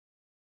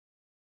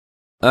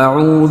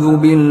اعوذ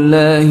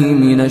باللہ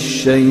من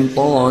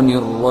الشیطان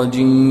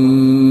الرجیم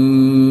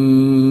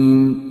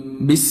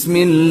بسم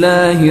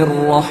اللہ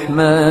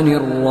الرحمن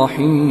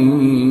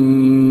الرحیم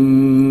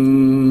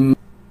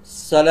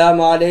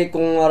السلام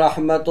علیکم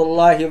ورحمۃ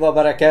اللہ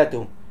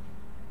وبرکاتہ۔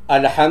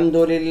 الحمد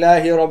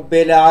للہ رب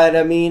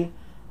العالمین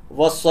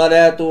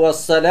والصلاة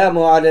والسلام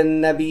علی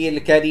النبی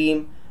الکریم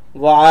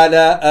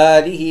وعلی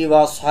آلہ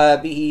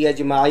واصحابہ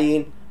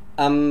اجمعین،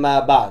 اما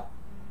بعد۔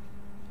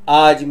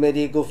 آج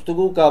میری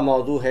گفتگو کا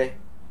موضوع ہے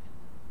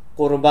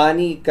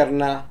قربانی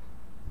کرنا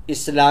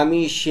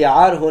اسلامی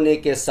شعار ہونے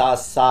کے ساتھ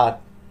ساتھ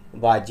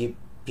واجب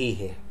بھی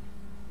ہے۔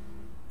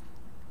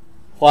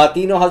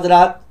 خواتین و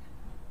حضرات،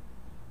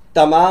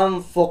 تمام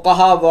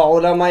فقہا و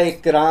علماء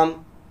کرام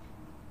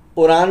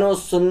قرآن و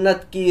سنت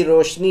کی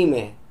روشنی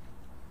میں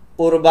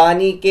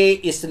قربانی کے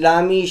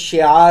اسلامی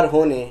شعار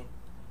ہونے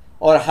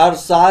اور ہر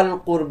سال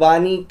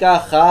قربانی کا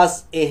خاص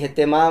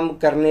اہتمام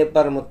کرنے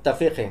پر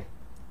متفق ہیں۔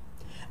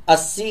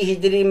 80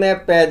 ہجری میں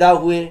پیدا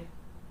ہوئے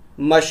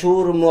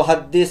مشہور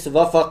محدث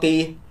و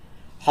فقیہ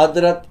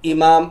حضرت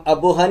امام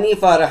ابو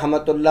حنیفہ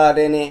رحمۃ اللہ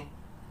علیہ نے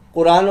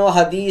قرآن و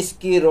حدیث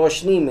کی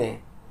روشنی میں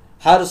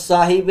ہر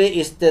صاحب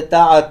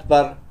استطاعت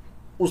پر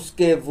اس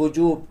کے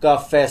وجوب کا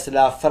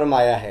فیصلہ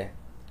فرمایا ہے۔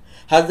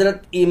 حضرت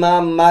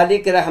امام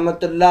مالک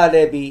رحمۃ اللہ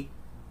علیہ بھی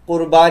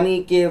قربانی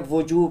کے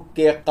وجوب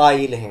کے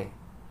قائل ہیں۔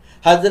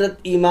 حضرت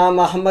امام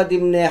احمد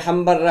ابن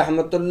حنبل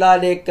رحمۃ اللہ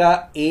علیہ کا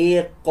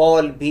ایک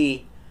قول بھی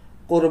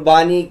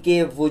قربانی کے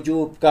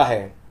وجوب کا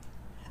ہے۔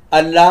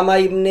 علامہ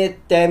ابن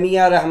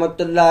تیمیہ رحمۃ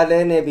اللہ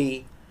علیہ نے بھی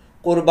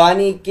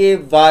قربانی کے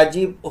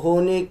واجب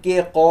ہونے کے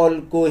قول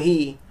کو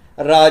ہی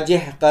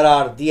راجح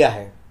قرار دیا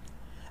ہے۔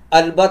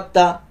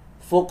 البتہ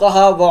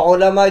فقہا و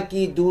علماء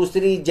کی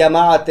دوسری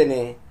جماعت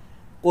نے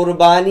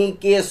قربانی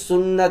کے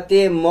سنت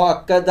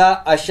مؤکدہ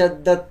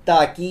اشد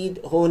تاکید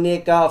ہونے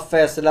کا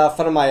فیصلہ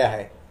فرمایا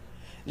ہے،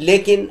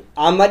 لیکن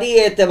عملی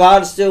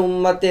اعتبار سے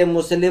امت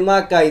مسلمہ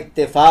کا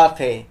اتفاق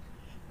ہے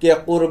کہ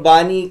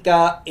قربانی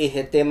کا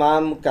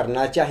اہتمام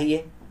کرنا چاہیے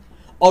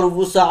اور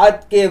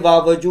وسعت کے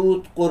باوجود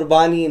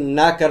قربانی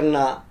نہ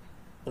کرنا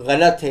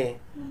غلط ہے،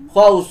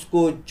 خواہ اس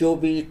کو جو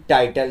بھی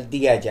ٹائٹل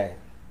دیا جائے۔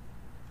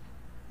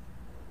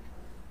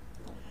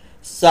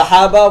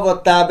 صحابہ و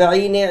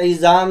تابعین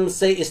عظام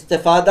سے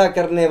استفادہ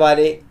کرنے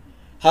والے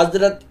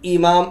حضرت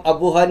امام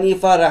ابو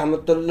حنیفہ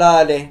رحمۃ اللہ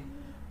علیہ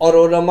اور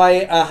علماء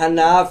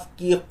احناف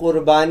کی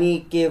قربانی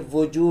کے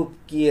وجوب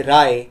کی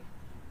رائے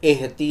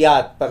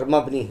احتیاط پر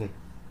مبنی ہے۔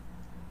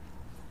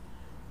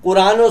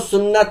 قرآن و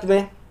سنت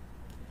میں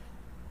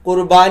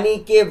قربانی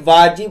کے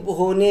واجب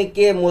ہونے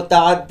کے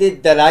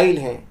متعدد دلائل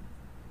ہیں۔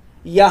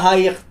 یہاں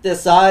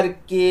اختصار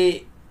کے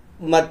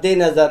مد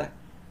نظر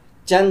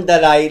چند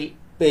دلائل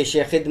پیش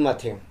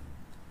خدمت ہیں۔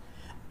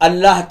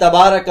 اللہ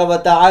تبارک و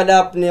تعالی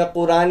اپنے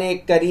قرآن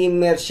کریم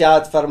میں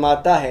ارشاد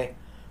فرماتا ہے،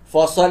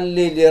 فَصَلِّ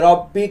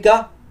لِرَبِّكَ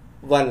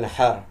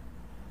وَانْحَرْ،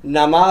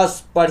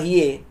 نماز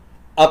پڑھیے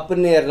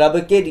اپنے رب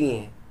کے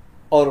لیے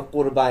اور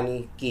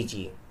قربانی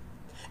کیجیے۔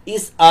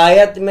 اس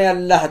آیت میں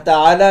اللہ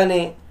تعالی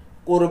نے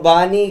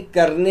قربانی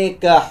کرنے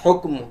کا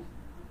حکم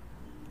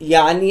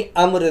یعنی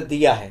امر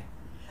دیا ہے۔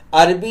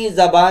 عربی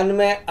زبان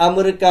میں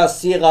امر کا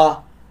صیغہ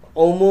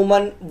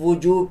عموماً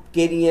وجوب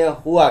کے لیے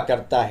ہوا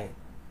کرتا ہے۔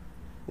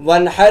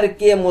 ونحر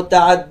کے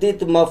متعدد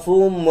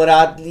مفہوم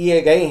مراد لیے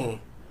گئے ہیں،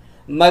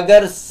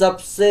 مگر سب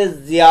سے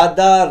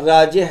زیادہ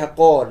راجح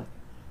قول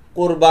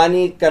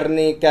قربانی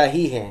کرنے کا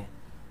ہی ہے۔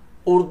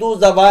 اردو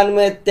زبان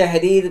میں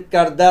تحریر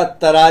کردہ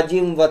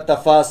تراجم و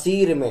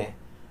تفاسیر میں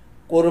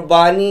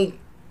قربانی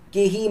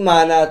کے ہی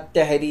معنی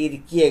تحریر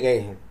کیے گئے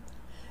ہیں۔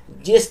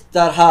 جس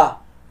طرح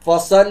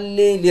فَصَلِّ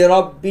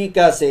لِرَبِّكَ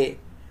سے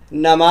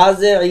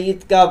نماز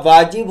عید کا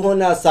واجب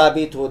ہونا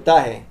ثابت ہوتا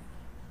ہے،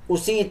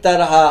 اسی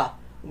طرح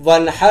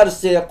ونحر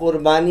سے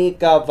قربانی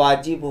کا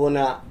واجب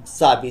ہونا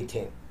ثابت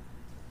ہے۔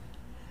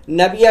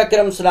 نبی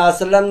اکرم صلی اللہ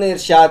علیہ وسلم نے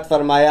ارشاد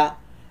فرمایا،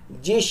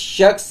 جس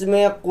شخص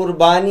میں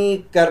قربانی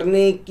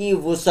کرنے کی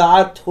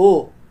وسعت ہو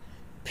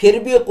پھر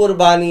بھی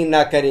قربانی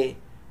نہ کرے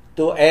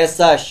تو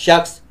ایسا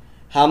شخص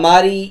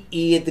ہماری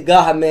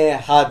عیدگاہ میں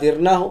حاضر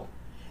نہ ہو۔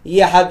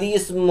 یہ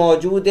حدیث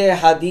موجود ہے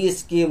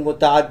حدیث کی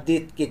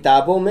متعدد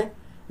کتابوں میں،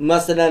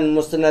 مثلا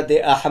مسند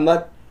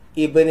احمد،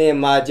 ابن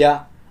ماجہ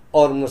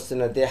اور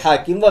مسند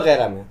حاکم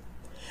وغیرہ میں۔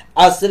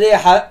 عصر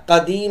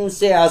قدیم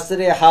سے عصر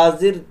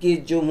حاضر کی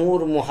جمہور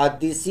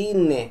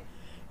محدثین نے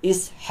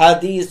اس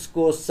حدیث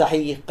کو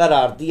صحیح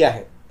قرار دیا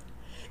ہے۔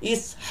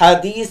 اس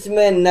حدیث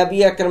میں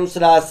نبی اکرم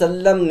صلی اللہ علیہ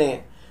وسلم نے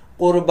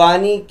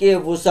قربانی کے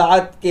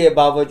وسعت کے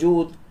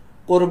باوجود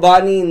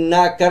قربانی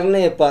نہ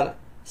کرنے پر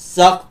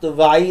سخت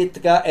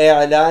وعید کا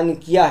اعلان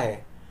کیا ہے،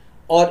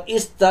 اور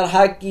اس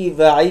طرح کی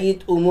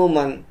وعید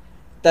عموماً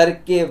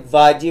ترک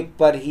واجب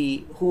پر ہی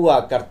ہوا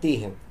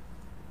کرتی ہے۔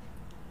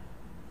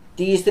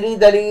 تیسری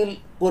دلیل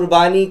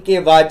قربانی کے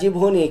واجب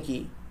ہونے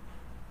کی،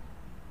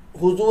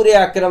 حضور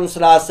اکرم صلی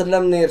اللہ علیہ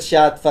وسلم نے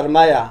ارشاد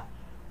فرمایا،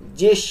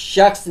 جس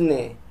شخص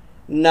نے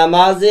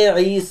نماز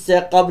عید سے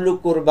قبل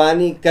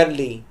قربانی کر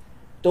لی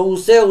تو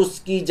اسے اس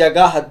کی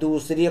جگہ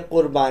دوسری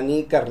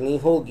قربانی کرنی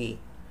ہوگی۔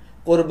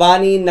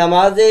 قربانی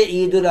نماز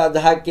عید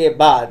الاضحیٰ کے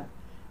بعد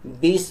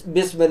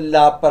بسم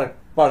اللہ پر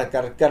پڑھ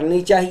کر کرنی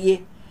چاہیے۔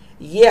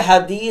 یہ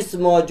حدیث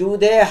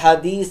موجود ہے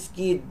حدیث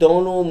کی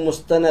دونوں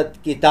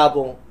مستند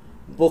کتابوں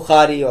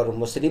بخاری اور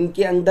مسلم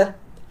کے اندر۔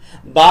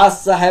 بعض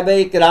صحابہ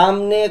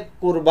اکرام نے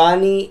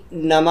قربانی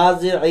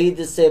نماز عید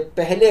سے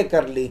پہلے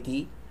کر لی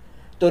تھی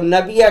تو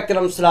نبی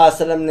اکرم صلی اللہ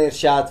علیہ وسلم نے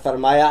ارشاد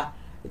فرمایا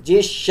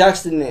جس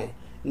شخص نے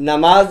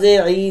نماز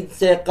عید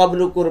سے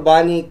قبل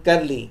قربانی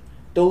کر لی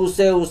تو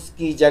اسے اس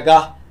کی جگہ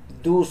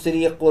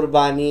دوسری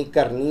قربانی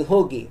کرنی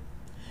ہوگی۔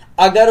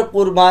 اگر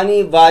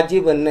قربانی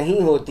واجب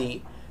نہیں ہوتی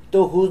تو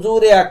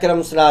حضور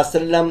اکرم صلی اللہ علیہ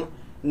وسلم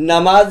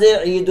نماز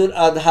عید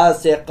الاضحیٰ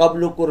سے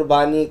قبل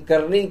قربانی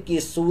کرنے کی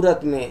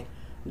صورت میں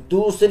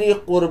دوسری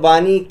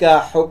قربانی کا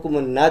حکم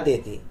نہ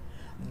دیتے،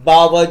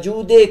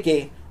 باوجود کہ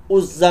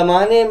اس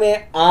زمانے میں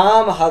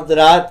عام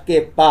حضرات کے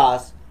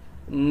پاس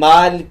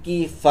مال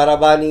کی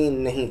فراوانی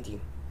نہیں تھی۔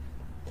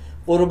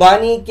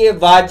 قربانی کے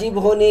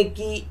واجب ہونے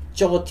کی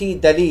چوتھی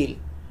دلیل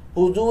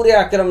حضور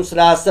اکرم صلی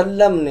اللہ علیہ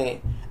وسلم نے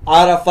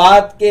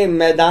عرفات کے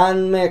میدان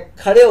میں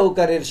کھڑے ہو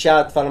کر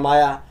ارشاد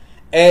فرمایا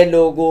اے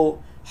لوگو،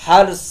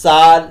 ہر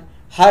سال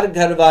ہر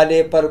گھر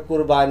والے پر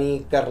قربانی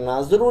کرنا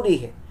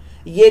ضروری ہے۔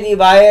 یہ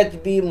روایت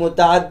بھی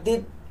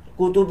متعدد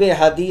کتب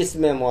حدیث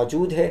میں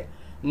موجود ہے،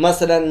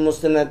 مثلا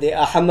مسند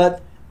احمد،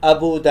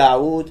 ابو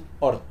داود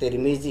اور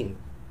ترمذی میں۔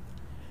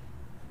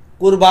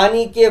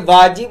 قربانی کے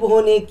واجب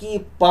ہونے کی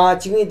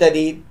پانچویں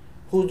دلیل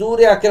حضور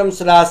اکرم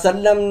صلی اللہ علیہ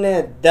وسلم نے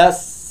 10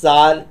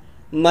 سال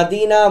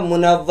مدینہ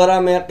منورہ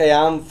میں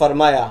قیام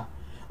فرمایا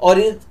اور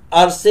اس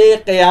عرصے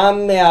قیام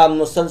میں آپ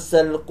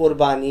مسلسل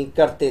قربانی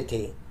کرتے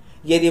تھے۔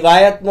 یہ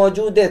روایت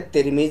موجود ہے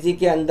ترمذی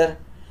کے اندر۔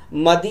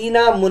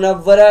 مدینہ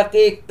منورہ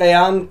کے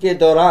قیام کے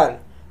دوران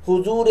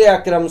حضور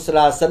اکرم صلی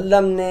اللہ علیہ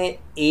وسلم نے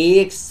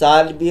 1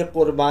 سال بھی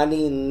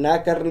قربانی نہ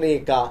کرنے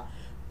کا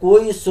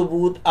کوئی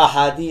ثبوت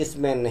احادیث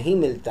میں نہیں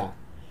ملتا۔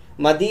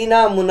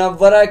 مدینہ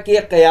منورہ کے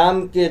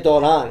قیام کے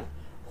دوران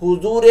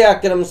حضور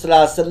اکرم صلی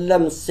اللہ علیہ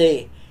وسلم سے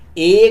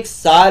 1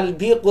 سال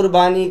بھی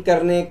قربانی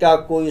کرنے کا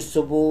کوئی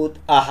ثبوت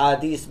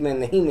احادیث میں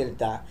نہیں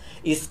ملتا۔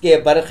 اس کے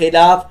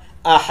برخلاف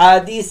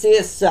احادیث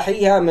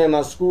صحیحہ میں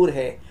مذکور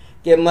ہے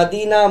کہ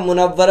مدینہ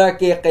منورہ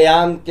کے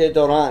قیام کے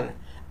دوران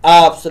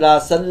آپ صلی اللہ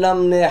علیہ وسلم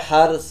نے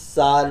ہر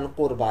سال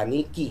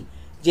قربانی کی،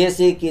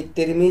 جیسے کہ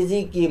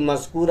ترمذی کی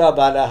مذکورہ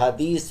بالا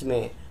حدیث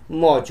میں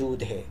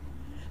موجود ہے۔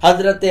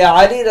 حضرت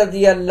علی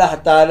رضی اللہ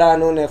تعالیٰ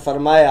عنہ نے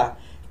فرمایا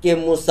کہ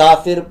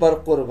مسافر پر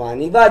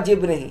قربانی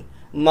واجب نہیں،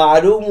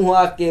 معلوم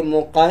ہوا کہ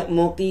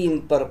مقیم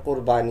پر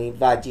قربانی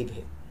واجب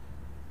ہے۔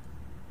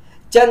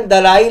 چند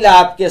دلائل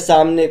آپ کے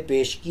سامنے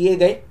پیش کیے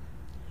گئے۔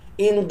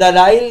 ان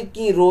دلائل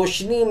کی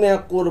روشنی میں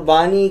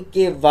قربانی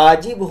کے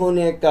واجب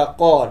ہونے کا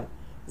قول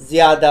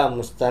زیادہ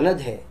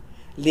مستند ہے،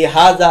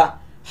 لہذا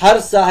ہر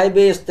صاحب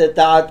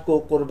استطاعت کو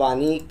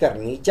قربانی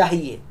کرنی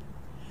چاہیے۔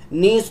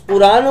 نیز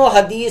قرآن و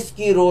حدیث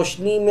کی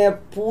روشنی میں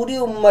پوری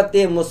امت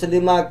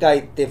مسلمہ کا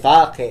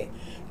اتفاق ہے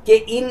کہ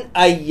ان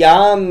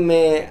ایام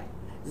میں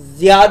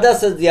زیادہ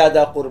سے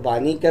زیادہ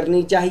قربانی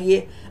کرنی چاہیے۔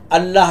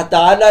 اللہ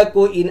تعالیٰ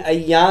کو ان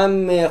ایام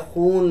میں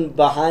خون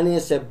بہانے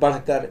سے بڑھ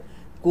کر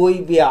کوئی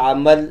بھی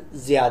عمل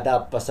زیادہ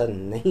پسند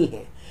نہیں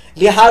ہے،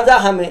 لہذا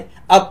ہمیں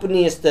اپنی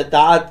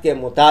استطاعت کے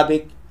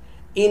مطابق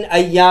ان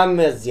ایام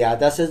میں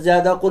زیادہ سے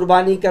زیادہ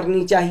قربانی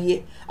کرنی چاہیے۔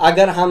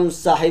 اگر ہم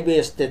صاحب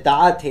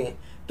استطاعت ہیں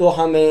تو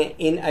ہمیں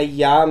ان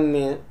ایام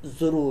میں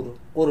ضرور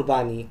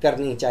قربانی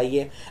کرنی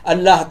چاہیے۔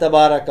 اللہ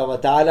تبارک و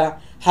تعالی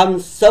ہم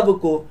سب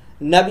کو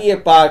نبی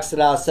پاک صلی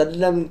اللہ علیہ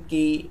وسلم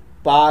کی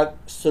پاک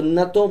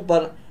سنتوں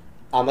پر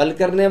عمل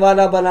کرنے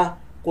والا بنا،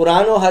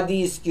 قرآن و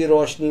حدیث کی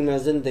روشنی میں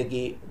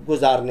زندگی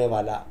گزارنے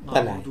والا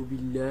بنائے۔ اعوذ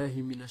باللہ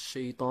من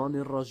الشیطان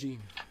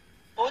الرجیم۔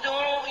 ادع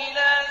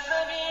الى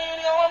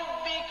سبیل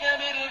ربک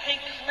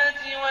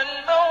بالحکمت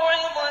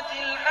والموعظة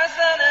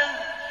الحسنة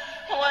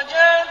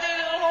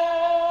وجادلهم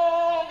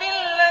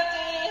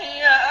بالتي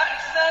هي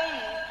احسن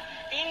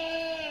ان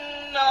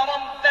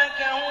ربک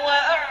هو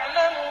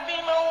اعلم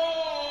بمن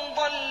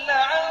ضل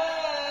عن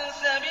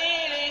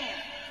سبیله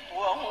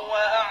وهو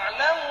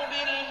اعلم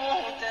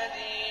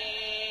بالمهتدین۔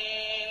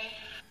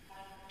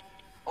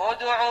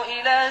 ادع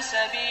الى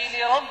سبیل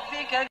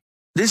ربک۔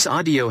 This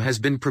audio has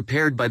been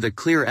prepared by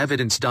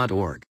theclearevidence.org.